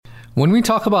When we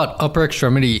talk about upper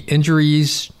extremity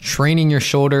injuries, training your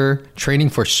shoulder, training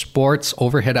for sports,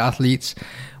 overhead athletes,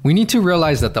 we need to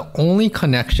realize that the only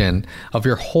connection of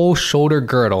your whole shoulder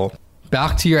girdle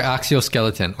back to your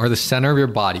exoskeleton or the center of your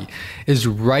body is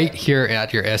right here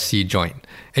at your SC joint.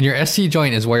 And your SC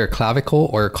joint is where your clavicle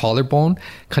or your collarbone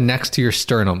connects to your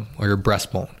sternum or your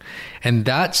breastbone. And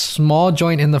that small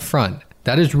joint in the front,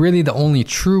 that is really the only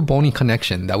true bony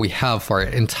connection that we have for our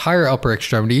entire upper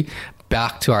extremity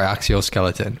back to our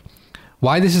exoskeleton.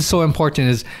 Why this is so important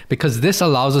is because this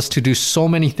allows us to do so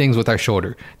many things with our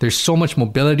shoulder. There's so much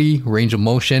mobility, range of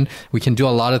motion. We can do a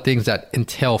lot of things that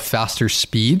entail faster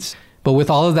speeds. But with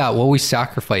all of that, what we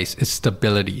sacrifice is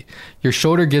stability. Your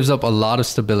shoulder gives up a lot of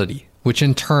stability, which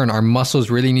in turn, our muscles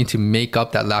really need to make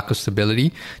up that lack of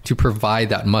stability to provide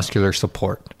that muscular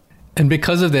support. And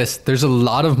because of this, there's a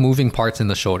lot of moving parts in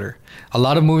the shoulder. A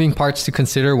lot of moving parts to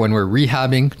consider when we're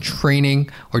rehabbing, training,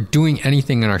 or doing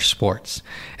anything in our sports.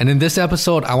 And in this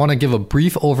episode, I want to give a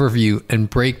brief overview and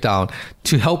breakdown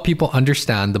to help people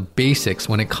understand the basics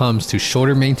when it comes to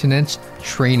shoulder maintenance,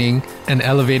 training, and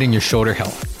elevating your shoulder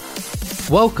health.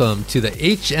 Welcome to the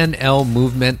HNL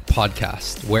Movement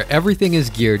Podcast, where everything is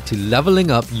geared to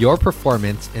leveling up your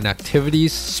performance in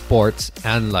activities, sports,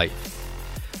 and life.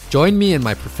 Join me in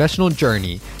my professional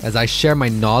journey as I share my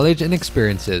knowledge and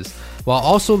experiences while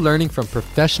also learning from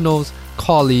professionals,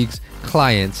 colleagues,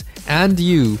 clients, and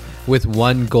you with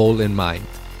one goal in mind: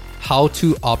 how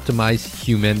to optimize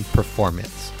human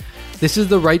performance. This is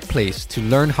the right place to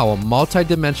learn how a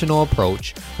multidimensional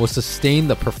approach will sustain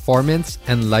the performance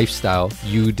and lifestyle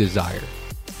you desire.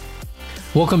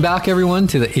 Welcome back, everyone,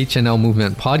 to the HNL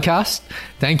Movement Podcast.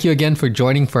 Thank you again for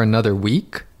joining for another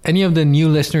week. Any of the new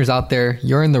listeners out there,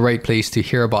 you're in the right place to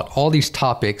hear about all these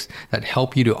topics that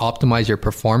help you to optimize your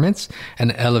performance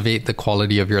and elevate the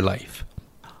quality of your life.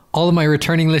 All of my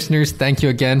returning listeners, thank you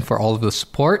again for all of the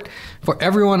support. For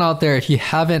everyone out there, if you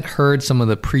haven't heard some of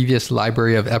the previous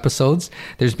library of episodes,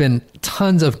 there's been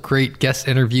tons of great guest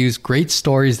interviews, great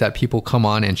stories that people come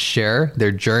on and share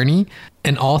their journey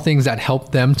and all things that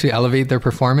help them to elevate their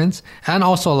performance. And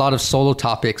also a lot of solo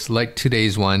topics like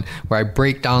today's one, where I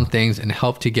break down things and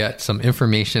help to get some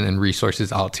information and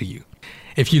resources out to you.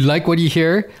 If you like what you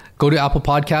hear, go to Apple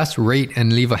Podcasts, rate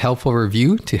and leave a helpful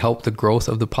review to help the growth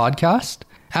of the podcast.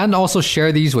 And also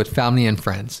share these with family and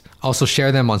friends. Also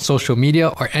share them on social media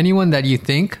or anyone that you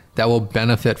think that will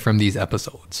benefit from these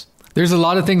episodes. There's a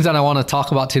lot of things that I want to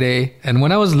talk about today. And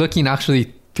when I was looking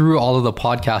actually through all of the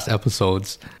podcast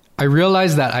episodes, I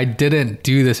realized that I didn't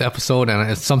do this episode, and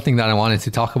it's something that I wanted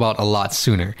to talk about a lot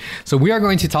sooner. So we are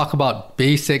going to talk about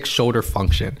basic shoulder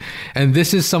function. And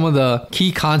this is some of the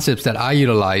key concepts that I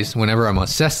utilize whenever I'm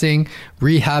assessing,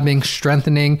 rehabbing,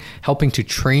 strengthening, helping to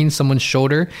train someone's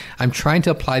shoulder. I'm trying to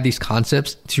apply these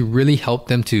concepts to really help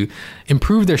them to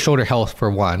improve their shoulder health for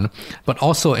one, but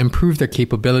also improve their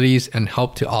capabilities and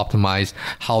help to optimize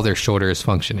how their shoulder is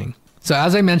functioning. So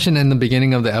as I mentioned in the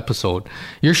beginning of the episode,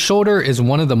 your shoulder is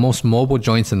one of the most mobile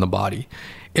joints in the body.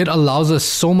 It allows us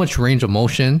so much range of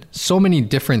motion, so many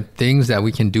different things that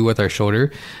we can do with our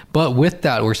shoulder. But with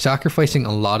that, we're sacrificing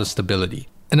a lot of stability.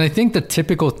 And I think the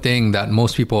typical thing that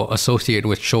most people associate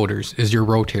with shoulders is your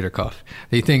rotator cuff.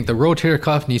 They think the rotator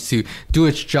cuff needs to do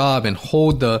its job and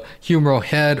hold the humeral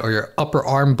head or your upper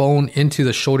arm bone into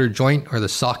the shoulder joint or the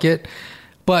socket.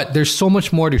 But there's so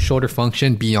much more to shoulder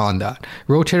function beyond that.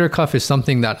 Rotator cuff is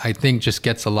something that I think just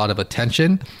gets a lot of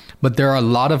attention, but there are a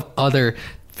lot of other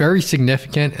very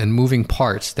significant and moving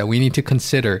parts that we need to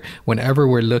consider whenever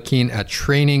we're looking at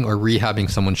training or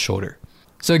rehabbing someone's shoulder.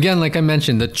 So again, like I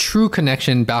mentioned, the true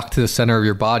connection back to the center of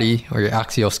your body or your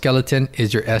exoskeleton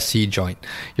is your SC joint,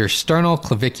 your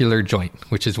sternoclavicular joint,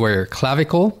 which is where your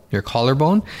clavicle, your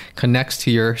collarbone, connects to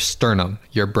your sternum,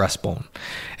 your breastbone.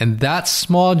 And that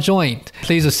small joint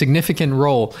plays a significant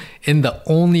role in the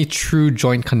only true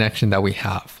joint connection that we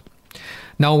have.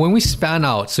 Now, when we span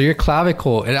out, so your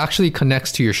clavicle, it actually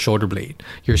connects to your shoulder blade,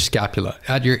 your scapula,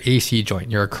 at your AC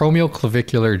joint, your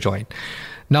acromioclavicular joint.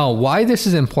 Now, why this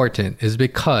is important is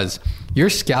because your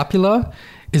scapula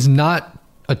is not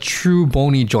a true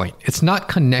bony joint. It's not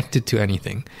connected to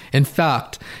anything. In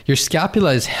fact, your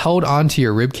scapula is held onto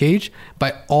your rib cage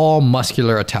by all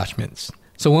muscular attachments.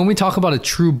 So when we talk about a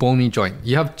true bony joint,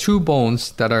 you have two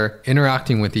bones that are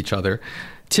interacting with each other,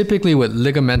 typically with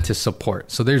ligamentous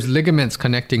support. So there's ligaments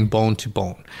connecting bone to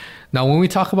bone. Now, when we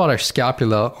talk about our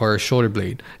scapula or our shoulder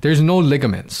blade, there's no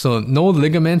ligaments. So no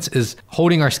ligaments is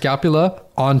holding our scapula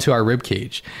onto our rib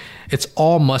cage. It's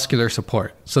all muscular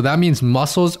support. So that means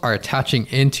muscles are attaching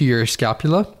into your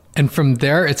scapula And from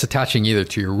there, it's attaching either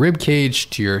to your rib cage,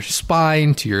 to your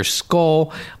spine, to your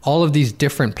skull, all of these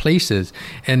different places.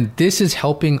 And this is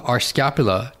helping our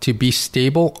scapula to be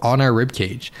stable on our rib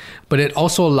cage. But it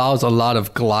also allows a lot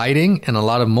of gliding and a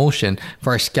lot of motion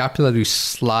for our scapula to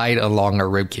slide along our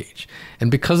rib cage.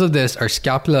 And because of this, our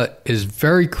scapula is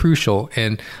very crucial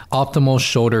in optimal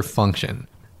shoulder function.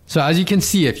 So as you can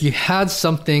see, if you had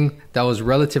something that was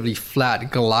relatively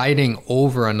flat gliding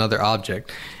over another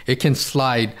object, it can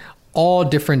slide all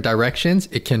different directions,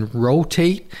 it can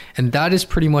rotate, and that is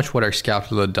pretty much what our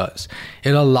scapula does.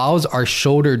 It allows our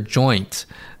shoulder joint,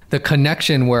 the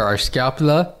connection where our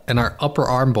scapula and our upper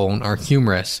arm bone, our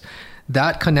humerus,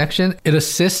 that connection, it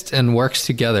assists and works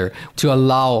together to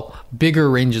allow bigger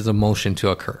ranges of motion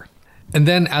to occur. And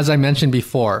then, as I mentioned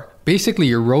before, basically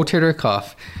your rotator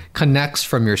cuff connects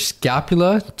from your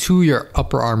scapula to your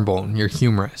upper arm bone, your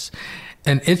humerus.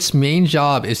 And its main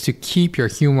job is to keep your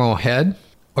humeral head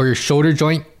or your shoulder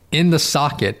joint in the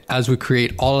socket as we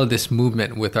create all of this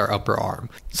movement with our upper arm.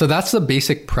 So that's the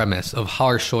basic premise of how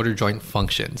our shoulder joint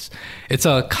functions. It's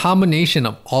a combination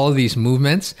of all of these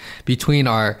movements between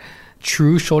our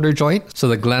true shoulder joint, so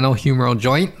the glenohumeral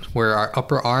joint, where our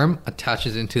upper arm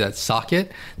attaches into that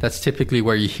socket. That's typically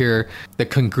where you hear the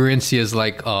congruency is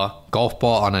like a golf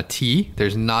ball on a tee.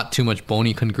 There's not too much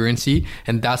bony congruency,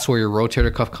 and that's where your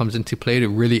rotator cuff comes into play to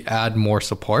really add more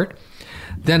support.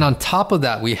 Then on top of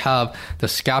that, we have the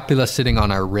scapula sitting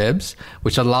on our ribs,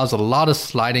 which allows a lot of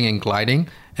sliding and gliding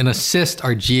and assist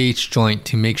our GH joint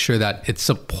to make sure that it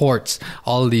supports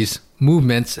all of these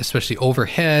movements, especially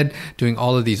overhead, doing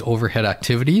all of these overhead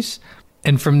activities.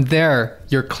 And from there,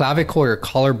 your clavicle or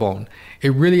collarbone,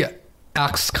 it really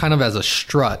acts kind of as a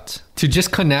strut to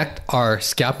just connect our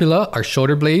scapula, our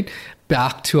shoulder blade,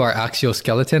 back to our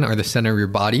axioskeleton or the center of your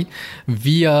body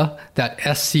via that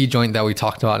SC joint that we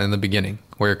talked about in the beginning,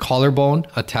 where your collarbone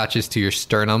attaches to your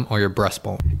sternum or your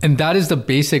breastbone. And that is the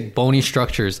basic bony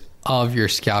structures of your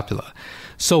scapula.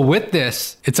 So with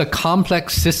this, it's a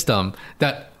complex system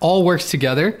that all works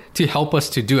together to help us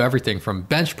to do everything from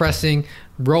bench pressing,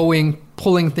 rowing,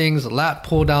 pulling things, lat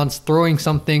pull downs, throwing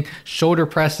something, shoulder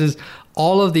presses.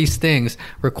 All of these things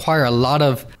require a lot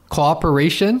of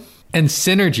cooperation and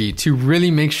synergy to really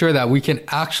make sure that we can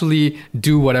actually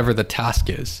do whatever the task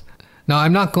is. Now,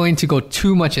 I'm not going to go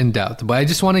too much in depth, but I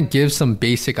just want to give some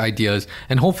basic ideas,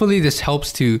 and hopefully this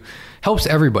helps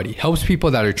everybody, helps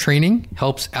people that are training,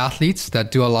 helps athletes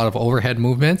that do a lot of overhead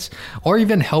movements, or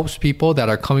even helps people that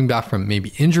are coming back from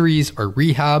maybe injuries or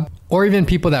rehab, or even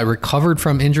people that recovered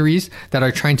from injuries that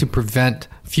are trying to prevent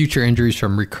future injuries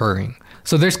from recurring.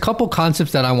 So there's a couple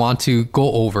concepts that I want to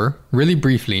go over really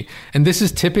briefly, and this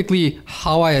is typically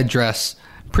how I address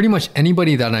pretty much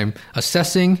anybody that I'm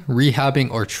assessing,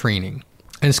 rehabbing, or training.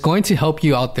 And it's going to help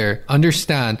you out there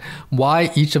understand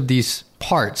why each of these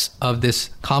parts of this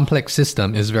complex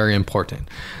system is very important.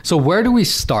 So where do we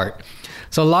start?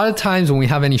 So a lot of times when we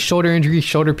have any shoulder injury,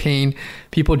 shoulder pain,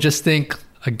 people just think,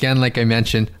 again, like I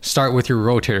mentioned, start with your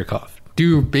rotator cuff.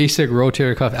 Do basic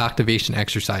rotator cuff activation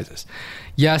exercises.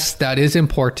 Yes, that is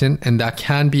important, and that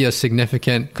can be a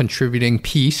significant contributing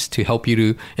piece to help you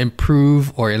to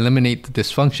improve or eliminate the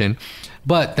dysfunction,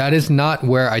 but that is not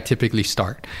where I typically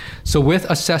start. So with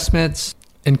assessments,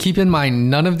 and keep in mind,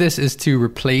 none of this is to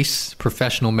replace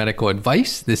professional medical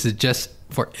advice. This is just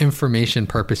for information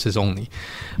purposes only.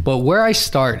 But where I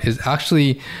start is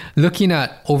actually looking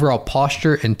at overall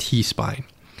posture and T-spine.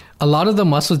 A lot of the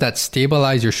muscles that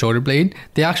stabilize your shoulder blade,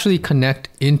 they actually connect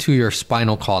into your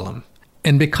spinal column.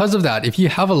 And because of that, if you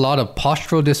have a lot of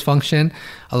postural dysfunction,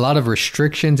 a lot of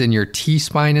restrictions in your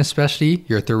T-spine, especially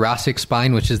your thoracic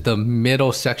spine, which is the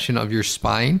middle section of your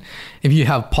spine, if you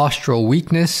have postural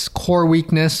weakness, core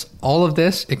weakness, all of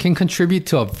this, it can contribute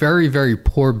to a very, very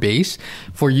poor base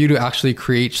for you to actually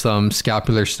create some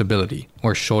scapular stability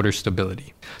or shoulder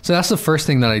stability. So that's the first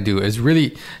thing that I do, is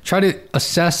really try to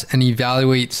assess and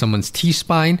evaluate someone's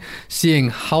T-spine, seeing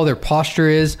how their posture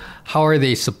is, how are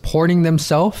they supporting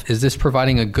themselves? Is this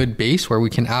providing a good base where we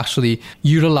can actually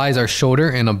utilize our shoulder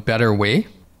in a better way?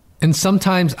 And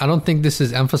sometimes, I don't think this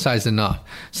is emphasized enough,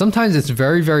 sometimes it's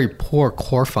very, very poor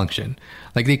core function.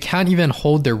 Like they can't even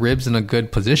hold their ribs in a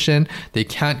good position. They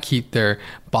can't keep their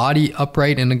body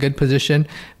upright in a good position.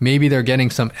 Maybe they're getting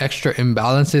some extra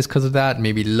imbalances because of that.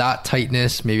 Maybe lat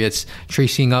tightness. Maybe it's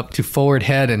tracing up to forward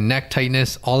head and neck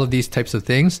tightness. All of these types of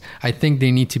things, I think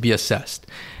they need to be assessed.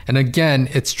 And again,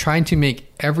 it's trying to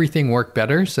make everything work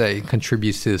better so that it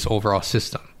contributes to this overall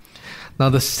system. Now,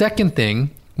 the second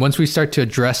thing, once we start to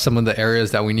address some of the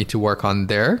areas that we need to work on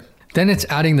there, then it's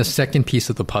adding the second piece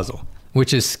of the puzzle,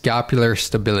 which is scapular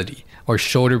stability. or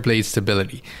shoulder blade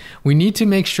stability. We need to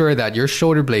make sure that your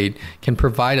shoulder blade can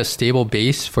provide a stable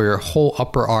base for your whole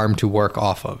upper arm to work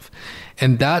off of.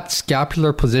 And that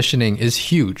scapular positioning is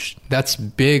huge. That's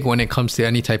big when it comes to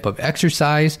any type of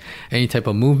exercise, any type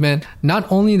of movement. Not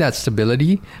only that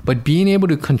stability, but being able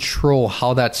to control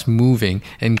how that's moving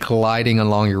and gliding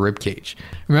along your rib cage.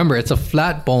 Remember, it's a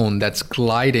flat bone that's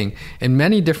gliding in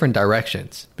many different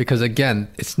directions because, again,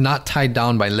 it's not tied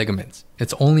down by ligaments.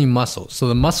 It's only muscles. So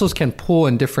the muscles can pull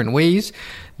in different ways.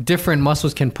 Different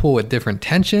muscles can pull with different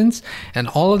tensions. And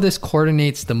all of this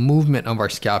coordinates the movement of our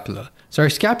scapula. So our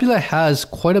scapula has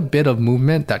quite a bit of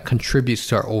movement that contributes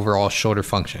to our overall shoulder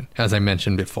function, as I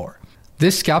mentioned before.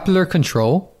 This scapular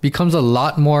control becomes a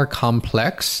lot more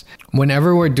complex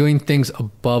whenever we're doing things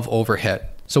above overhead.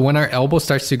 So when our elbow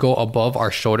starts to go above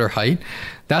our shoulder height,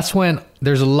 that's when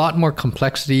there's a lot more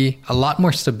complexity, a lot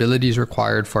more stability is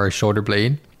required for our shoulder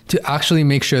blade to actually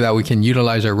make sure that we can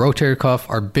utilize our rotator cuff,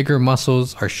 our bigger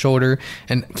muscles, our shoulder,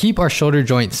 and keep our shoulder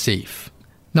joint safe.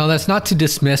 Now, that's not to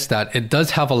dismiss that it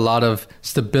does have a lot of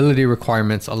stability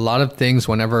requirements, a lot of things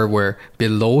whenever we're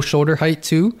below shoulder height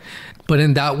too. But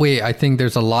in that way, I think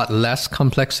there's a lot less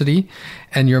complexity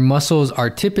and your muscles are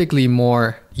typically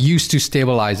more used to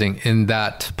stabilizing in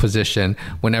that position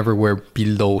whenever we're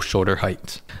below shoulder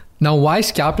height. Now, why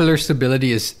scapular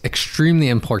stability is extremely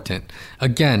important?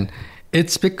 Again,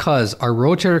 it's because our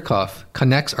rotator cuff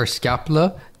connects our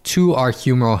scapula to our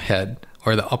humeral head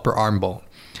or the upper arm bone.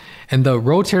 And the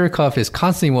rotator cuff is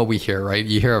constantly what we hear, right?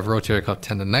 You hear of rotator cuff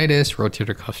tendonitis,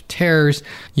 rotator cuff tears.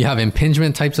 You have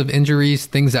impingement types of injuries,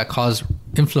 things that cause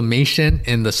inflammation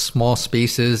in the small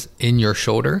spaces in your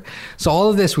shoulder. So all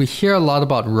of this, we hear a lot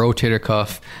about rotator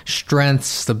cuff strength,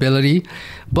 stability,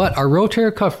 but our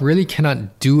rotator cuff really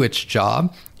cannot do its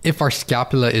job if our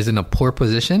scapula is in a poor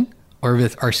position or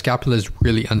if our scapula is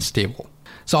really unstable.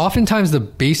 So oftentimes the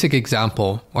basic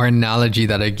example or analogy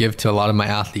that I give to a lot of my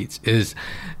athletes is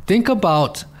think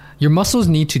about your muscles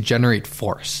need to generate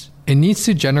force. It needs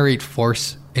to generate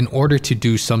force in order to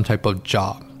do some type of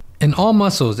job. In all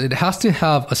muscles, it has to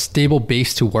have a stable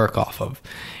base to work off of.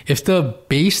 If the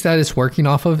base that it's working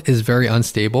off of is very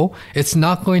unstable, it's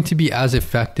not going to be as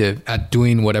effective at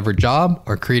doing whatever job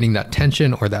or creating that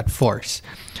tension or that force.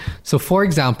 So for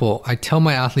example, I tell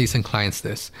my athletes and clients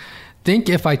this. Think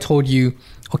if I told you,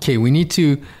 okay, we need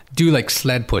to do like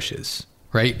sled pushes,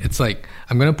 right? It's like,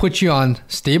 I'm going to put you on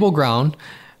stable ground.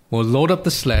 We'll load up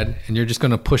the sled and you're just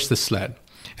going to push the sled.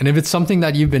 And if it's something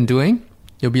that you've been doing,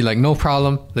 you'll be like, no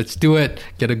problem. Let's do it.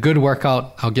 Get a good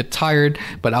workout. I'll get tired,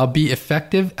 but I'll be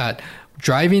effective at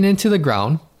driving into the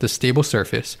ground, the stable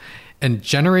surface, and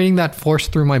generating that force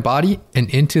through my body and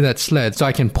into that sled so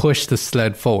I can push the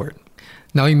sled forward.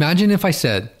 Now imagine if I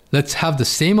said, let's have the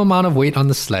same amount of weight on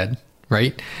the sled,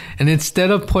 right? And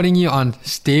instead of putting you on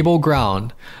stable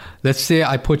ground, let's say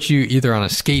I put you either on a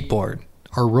skateboard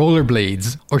or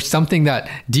rollerblades or something that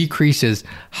decreases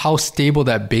how stable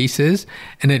that base is,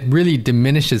 and it really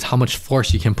diminishes how much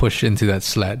force you can push into that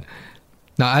sled.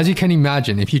 Now, as you can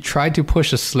imagine, if you try to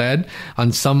push a sled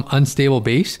on some unstable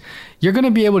base, you're going to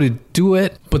be able to do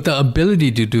it, but the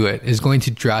ability to do it is going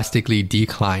to drastically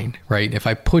decline, right? If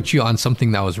I put you on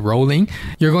something that was rolling,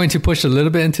 you're going to push a little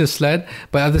bit into the sled,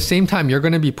 but at the same time, you're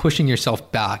going to be pushing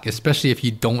yourself back, especially if you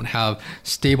don't have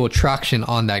stable traction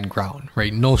on that ground,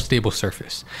 right? No stable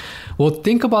surface. Well,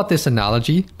 think about this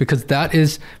analogy because that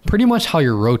is pretty much how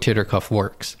your rotator cuff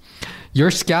works. Your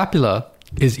scapula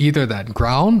is either that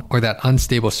ground or that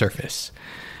unstable surface.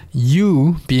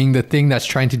 You being the thing that's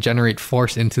trying to generate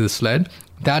force into the sled,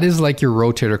 that is like your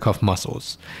rotator cuff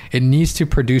muscles. It needs to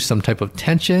produce some type of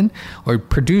tension or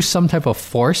produce some type of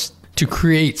force to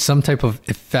create some type of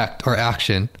effect or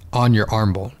action on your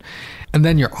arm bone. And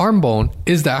then your arm bone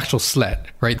is the actual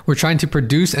sled, right? We're trying to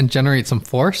produce and generate some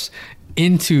force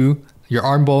into your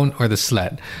arm bone or the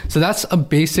sled. So that's a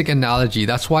basic analogy.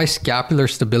 That's why scapular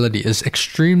stability is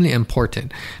extremely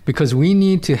important because we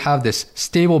need to have this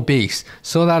stable base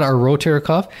so that our rotator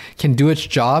cuff can do its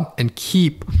job and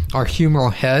keep our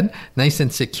humeral head nice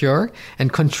and secure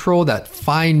and control that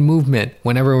fine movement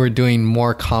whenever we're doing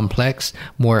more complex,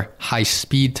 more high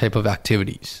speed type of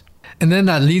activities. And then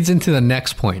that leads into the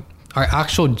next point, our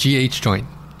actual GH joint.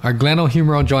 Our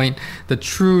glenohumeral joint, the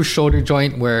true shoulder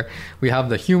joint where we have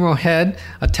the humeral head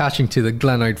attaching to the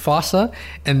glenoid fossa.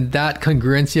 And that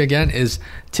congruency again is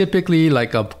typically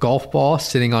like a golf ball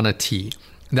sitting on a tee.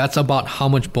 That's about how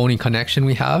much bony connection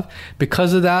we have.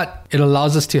 Because of that, it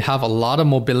allows us to have a lot of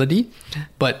mobility,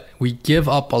 but we give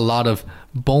up a lot of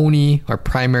bony or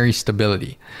primary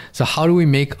stability. So how do we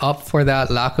make up for that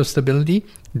lack of stability?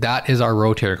 that is our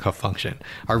rotator cuff function.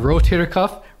 Our rotator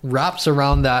cuff wraps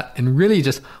around that and really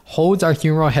just holds our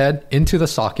humeral head into the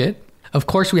socket. Of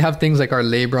course, we have things like our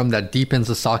labrum that deepens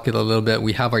the socket a little bit.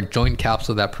 We have our joint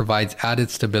capsule that provides added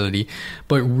stability.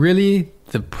 But really,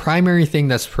 the primary thing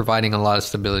that's providing a lot of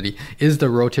stability is the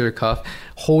rotator cuff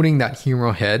holding that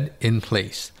humeral head in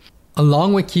place.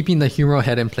 Along with keeping the humeral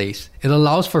head in place, it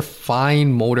allows for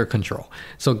fine motor control.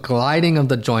 So gliding of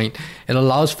the joint, it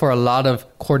allows for a lot of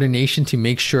coordination to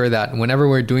make sure that whenever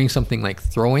we're doing something like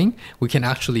throwing, we can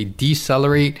actually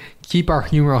decelerate, keep our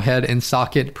humeral head in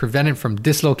socket, prevent it from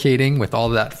dislocating with all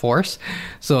that force.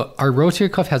 So our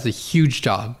rotator cuff has a huge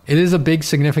job. It is a big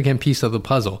significant piece of the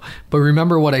puzzle. But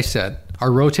remember what I said. Our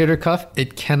rotator cuff,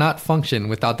 it cannot function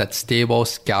without that stable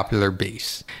scapular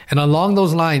base. And along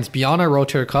those lines, beyond our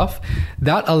rotator cuff,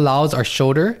 that allows our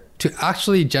shoulder to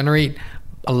actually generate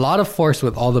a lot of force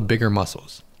with all the bigger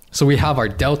muscles. So we have our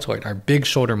deltoid, our big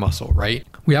shoulder muscle, right?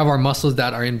 We have our muscles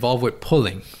that are involved with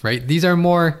pulling, right? These are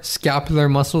more scapular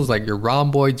muscles like your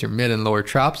rhomboids, your mid and lower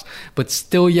traps, but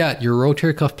still yet your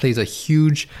rotator cuff plays a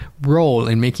huge role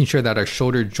in making sure that our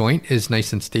shoulder joint is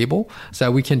nice and stable so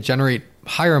that we can generate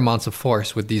higher amounts of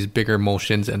force with these bigger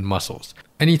motions and muscles.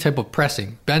 Any type of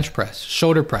pressing, bench press,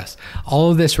 shoulder press, all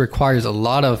of this requires a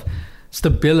lot of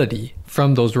stability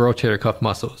from those rotator cuff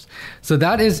muscles. So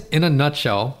that is, in a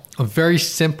nutshell, a very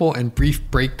simple and brief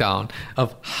breakdown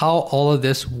of how all of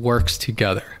this works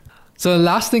together. So the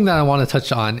last thing that I want to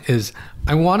touch on is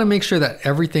I want to make sure that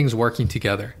everything's working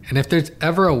together. And if there's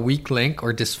ever a weak link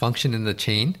or dysfunction in the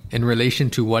chain in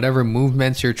relation to whatever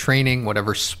movements you're training,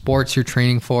 whatever sports you're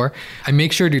training for, I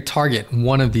make sure to target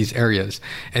one of these areas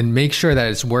and make sure that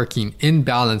it's working in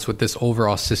balance with this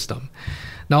overall system.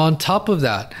 Now, on top of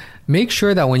that, make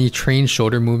sure that when you train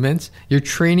shoulder movements, you're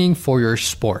training for your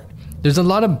sport. There's a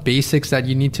lot of basics that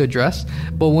you need to address,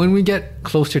 but when we get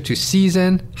closer to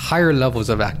season, higher levels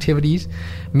of activities,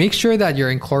 make sure that you're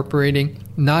incorporating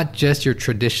not just your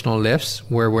traditional lifts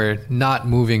where we're not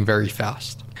moving very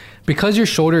fast. Because your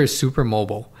shoulder is super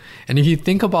mobile, and if you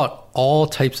think about all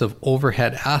types of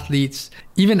overhead athletes,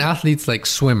 even athletes like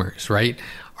swimmers, right?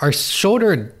 Our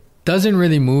shoulder doesn't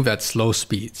really move at slow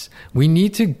speeds. We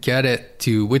need to get it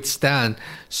to withstand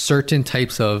certain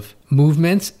types of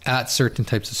movements at certain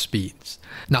types of speeds.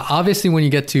 Now, obviously, when you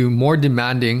get to more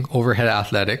demanding overhead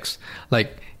athletics,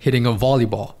 like hitting a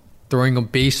volleyball, throwing a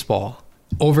baseball,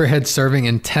 overhead serving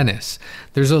in tennis,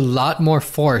 there's a lot more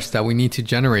force that we need to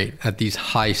generate at these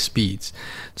high speeds.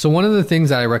 So one of the things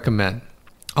that I recommend,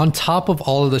 on top of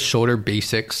all of the shoulder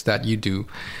basics that you do,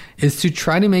 is to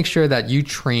try to make sure that you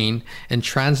train and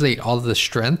translate all of the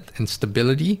strength and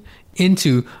stability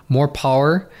into more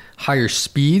power, higher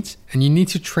speeds, and you need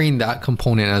to train that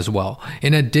component as well,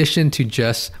 in addition to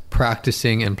just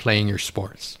practicing and playing your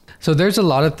sports. So there's a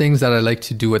lot of things that I like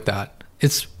to do with that.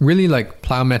 It's really like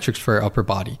plyometrics for your upper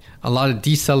body. A lot of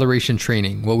deceleration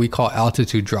training, what we call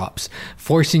altitude drops,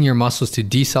 forcing your muscles to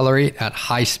decelerate at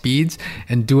high speeds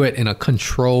and do it in a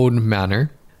controlled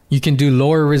manner. You can do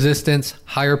lower resistance,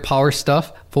 higher power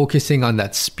stuff, focusing on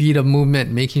that speed of movement,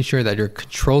 making sure that you're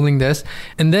controlling this.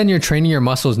 And then you're training your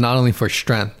muscles not only for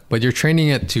strength, but you're training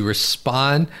it to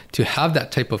respond, to have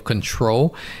that type of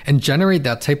control and generate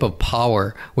that type of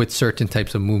power with certain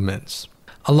types of movements.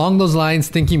 Along those lines,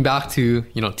 thinking back to,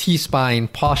 T-spine,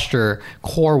 posture,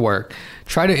 core work,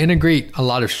 try to integrate a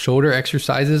lot of shoulder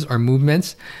exercises or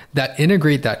movements that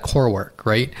integrate that core work,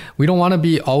 right? We don't want to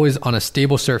be always on a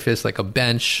stable surface like a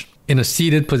bench, in a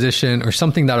seated position, or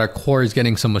something that our core is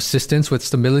getting some assistance with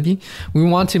stability. We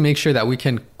want to make sure that we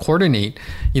can coordinate,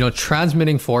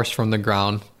 transmitting force from the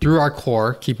ground through our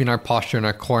core, keeping our posture and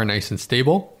our core nice and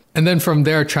stable. And then from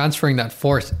there, transferring that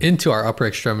force into our upper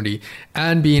extremity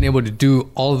and being able to do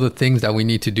all of the things that we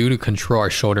need to do to control our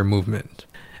shoulder movement.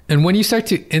 And when you start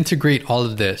to integrate all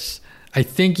of this, I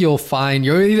think you'll find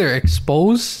you'll either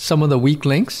expose some of the weak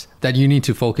links that you need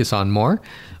to focus on more,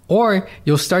 or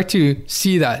you'll start to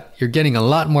see that you're getting a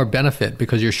lot more benefit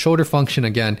because your shoulder function,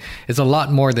 again, is a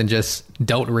lot more than just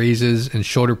delt raises and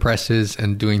shoulder presses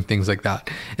and doing things like that.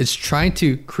 It's trying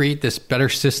to create this better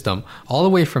system all the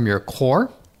way from your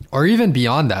core, or even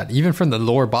beyond that, even from the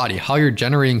lower body, how you're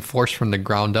generating force from the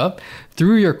ground up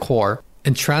through your core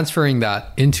and transferring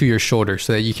that into your shoulder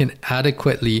so that you can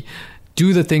adequately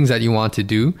do the things that you want to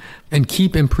do and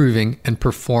keep improving and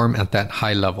perform at that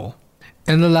high level.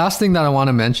 And the last thing that I want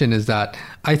to mention is that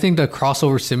I think the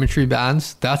crossover symmetry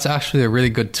bands, that's actually a really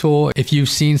good tool. If you've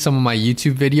seen some of my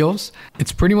YouTube videos,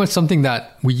 it's pretty much something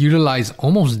that we utilize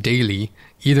almost daily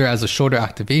either as a shoulder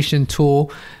activation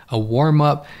tool, a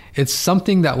warm-up. It's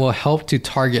something that will help to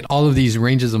target all of these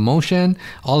ranges of motion,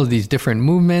 all of these different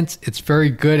movements. It's very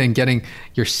good in getting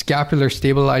your scapular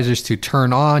stabilizers to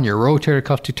turn on, your rotator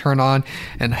cuff to turn on,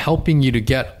 and helping you to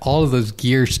get all of those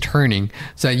gears turning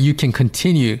so that you can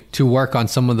continue to work on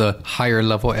some of the higher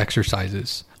level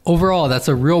exercises. Overall, that's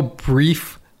a real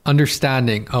brief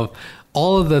understanding of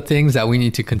all of the things that we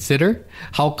need to consider,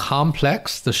 how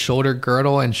complex the shoulder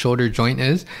girdle and shoulder joint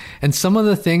is, and some of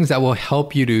the things that will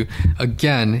help you to,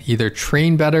 again, either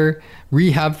train better,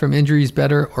 rehab from injuries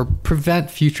better, or prevent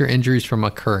future injuries from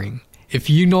occurring. If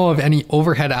you know of any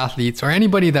overhead athletes or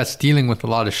anybody that's dealing with a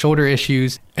lot of shoulder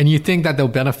issues and you think that they'll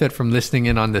benefit from listening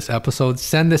in on this episode,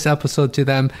 send this episode to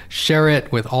them, share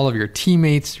it with all of your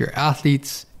teammates, your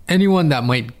athletes, anyone that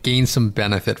might gain some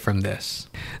benefit from this.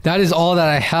 That is all that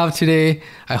I have today.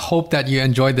 I hope that you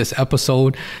enjoyed this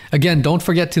episode. Again, don't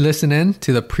forget to listen in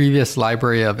to the previous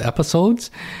library of episodes.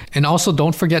 And also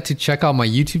don't forget to check out my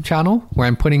YouTube channel where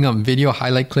I'm putting up video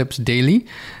highlight clips daily.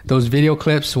 Those video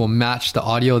clips will match the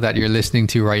audio that you're listening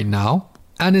to right now.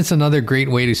 And it's another great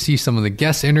way to see some of the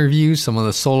guest interviews, some of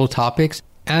the solo topics,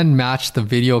 and match the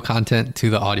video content to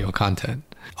the audio content.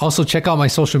 Also, check out my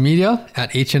social media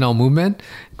at HNL Movement.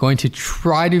 Going to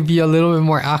try to be a little bit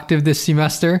more active this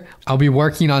semester. I'll be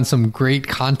working on some great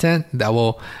content that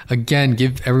will, again,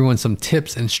 give everyone some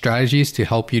tips and strategies to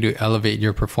help you to elevate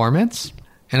your performance.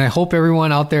 And I hope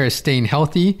everyone out there is staying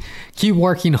healthy. Keep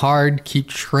working hard, keep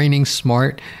training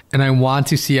smart, and I want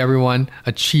to see everyone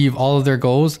achieve all of their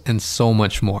goals and so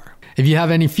much more. If you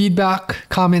have any feedback,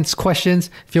 comments, questions,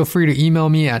 feel free to email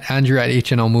me at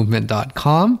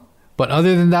andrew@hnlmovement.com. But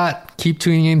other than that, keep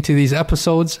tuning into these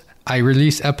episodes. I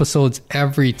release episodes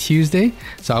every Tuesday.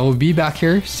 So I will be back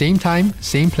here, same time,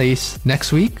 same place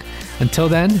next week. Until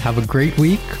then, have a great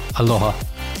week. Aloha.